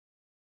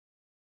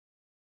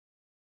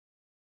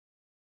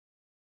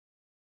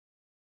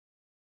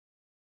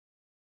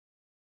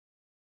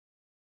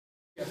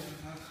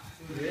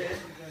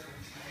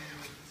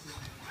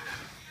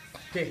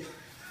Okay,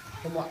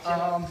 come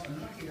on.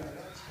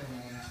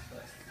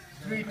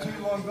 3, 2,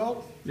 1,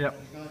 go.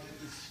 Yep.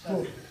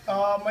 Cool.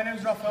 My name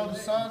is Raphael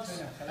Dos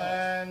Santos,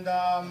 and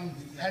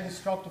head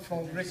instructor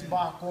from Gracie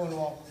Bar,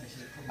 Cornwall.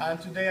 And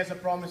today, as I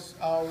promised,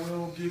 I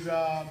will give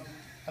a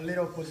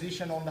little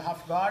position on the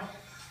half guard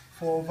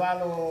for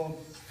Valo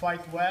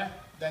Fight Wear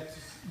that's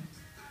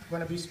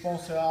going to be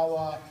sponsor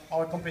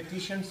our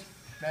competitions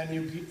and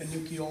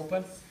New Key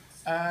Open.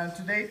 And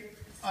today,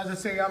 as I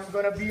say, I'm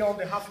going to be on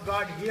the half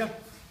guard here.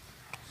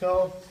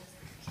 So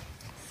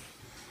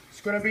it's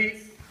going to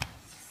be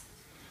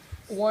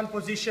one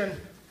position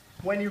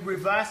when you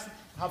reverse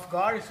half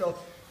guard. So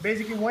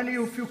basically when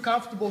you feel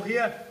comfortable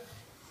here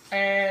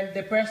and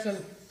the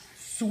person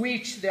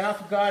switch the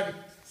half guard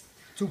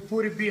to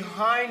put it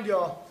behind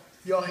your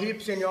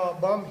hips and your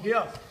bum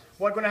here,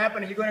 what's going to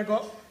happen, you're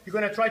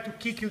going to try to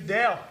kick you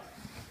there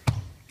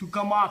to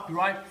come up,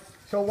 right?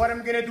 So what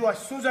I'm going to do, as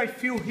soon as I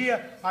feel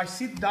here, I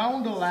sit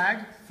down the leg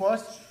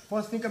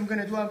first thing I'm going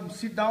to do, I'm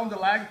sit down the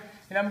leg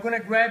and I'm going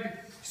to grab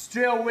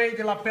straight away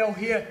the lapel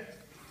here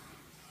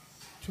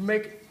to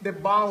make the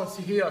balance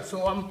here.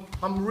 So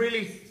I'm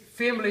really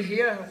firmly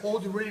here,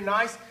 hold it really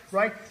nice,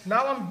 right?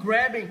 Now I'm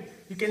grabbing,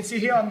 you can see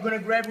here, I'm gonna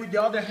grab with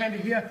the other hand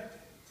here,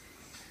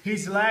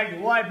 his leg.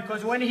 Why?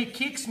 Because when he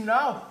kicks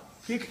now,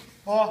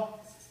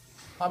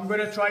 I'm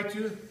gonna try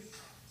to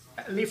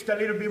lift a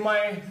little bit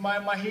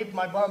my hip,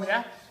 my bum,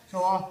 yeah?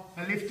 So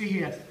I lift it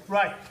here,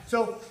 right?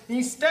 So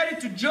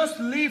instead to just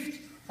lift,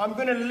 I'm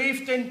gonna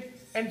lift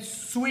and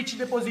switch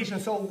the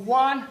position. So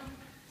 1,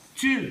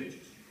 2,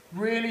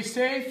 really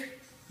safe.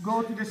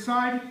 Go to the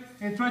side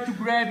and try to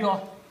grab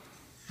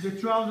the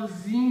trousers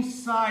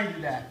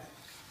inside that.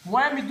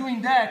 Why am I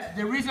doing that?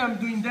 The reason I'm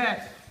doing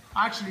that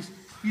actually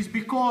is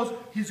because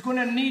he's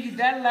gonna need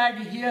that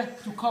leg here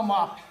to come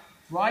up,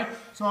 right?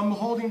 So I'm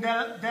holding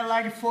that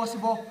leg first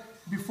of all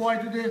before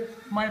I do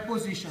my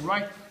position,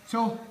 right?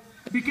 So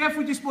be careful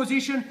with this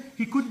position.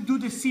 He could do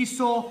the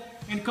seesaw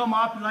and come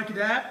up like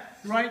that,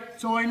 right?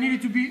 So I need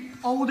it to be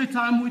all the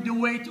time with the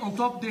weight on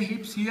top of the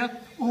hips here,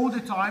 all the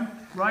time,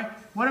 right?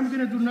 What I'm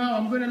gonna do now,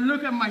 I'm gonna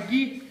look at my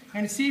gi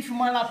and see if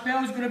my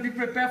lapel is gonna be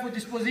prepared for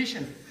this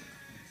position.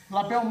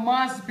 Lapel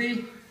must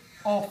be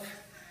off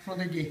from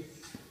the gi,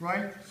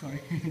 right?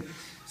 Sorry.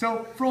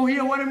 So from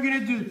here, what I'm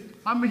gonna do,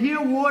 I'm here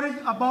worried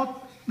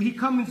about he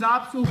comes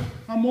up, so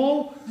I'm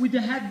all with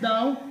the head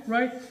down,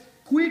 right?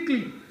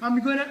 Quickly, I'm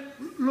gonna,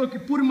 look,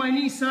 put my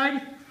knee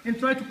inside and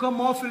try to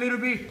come off a little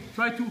bit,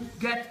 try to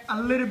get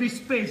a little bit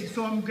space.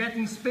 So I'm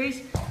getting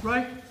space,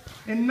 right?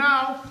 And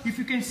now, if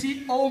you can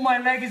see, all my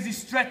leg is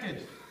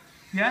stretched,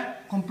 yeah,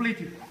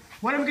 completely.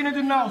 What I'm gonna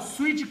do now,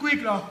 switch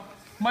quickly.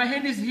 My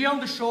hand is here on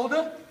the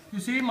shoulder, you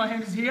see, my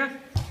hand is here,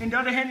 and the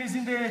other hand is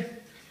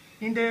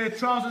in the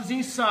trousers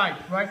inside,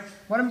 right?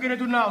 What I'm gonna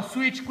do now,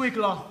 switch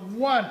quickly.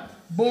 1,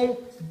 boom,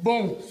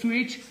 boom,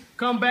 switch,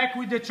 come back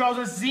with the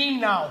trousers in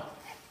now.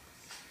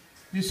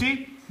 You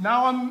see,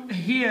 now I'm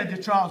here, the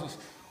trousers.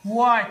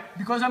 Why?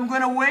 Because I'm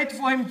gonna wait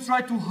for him to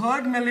try to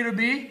hug me a little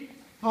bit,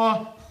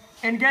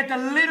 and get a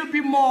little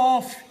bit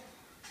more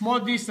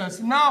distance.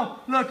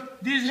 Now,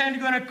 look, this hand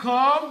is gonna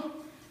come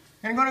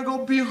and gonna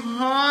go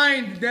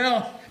behind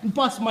there and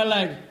pass my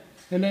leg.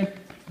 And then,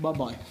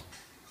 bye-bye.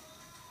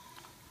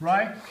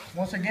 Right?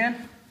 Once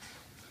again.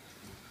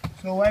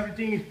 So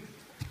everything.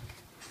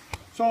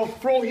 So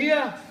from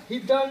here, he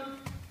done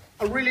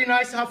a really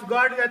nice half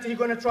guard that he's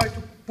gonna try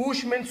to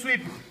push me and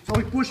sweep. So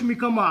he push me,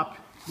 come up,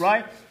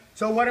 right?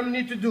 So what I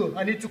need to do,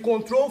 I need to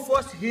control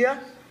first here,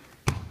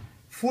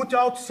 foot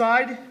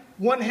outside,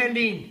 one hand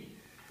in.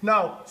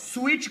 Now,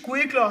 switch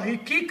quickly, he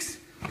kicks,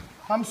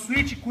 I'm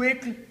switch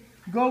quickly,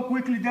 go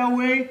quickly that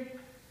way,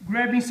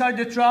 grab inside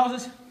the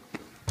trousers,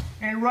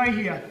 and right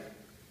here,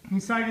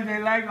 inside the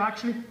leg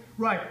actually,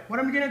 right. What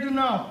I'm gonna do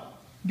now,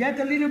 get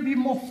a little bit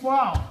more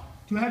far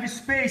to have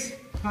space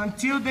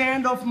until the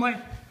end of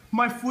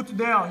my foot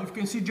there. You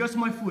can see just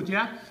my foot,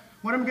 yeah?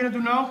 What I'm gonna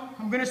do now,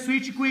 I'm gonna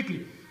switch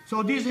quickly.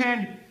 So this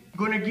hand,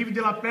 gonna give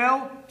the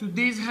lapel to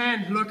this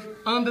hand, look,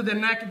 under the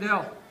neck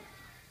there.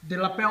 The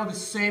lapel the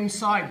same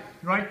side,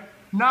 right?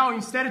 Now,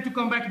 instead to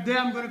come back there,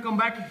 I'm gonna come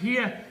back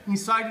here,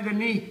 inside the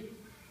knee.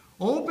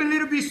 Open a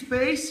little bit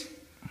space.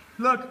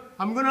 Look,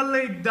 I'm gonna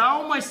lay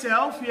down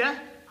myself, yeah?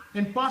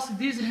 And pass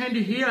this hand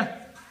here,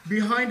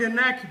 behind the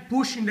neck,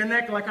 pushing the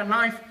neck like a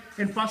knife,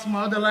 and pass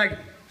my other leg.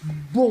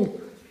 Boom.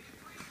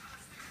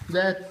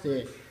 That's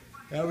it.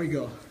 There we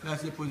go.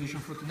 That's the position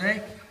for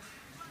today.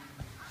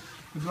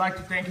 Would like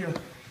to thank you,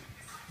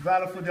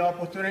 Valo, for the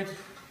opportunity.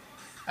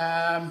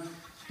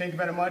 Thank you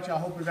very much. I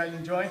hope you guys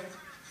enjoy.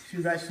 See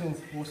you guys soon.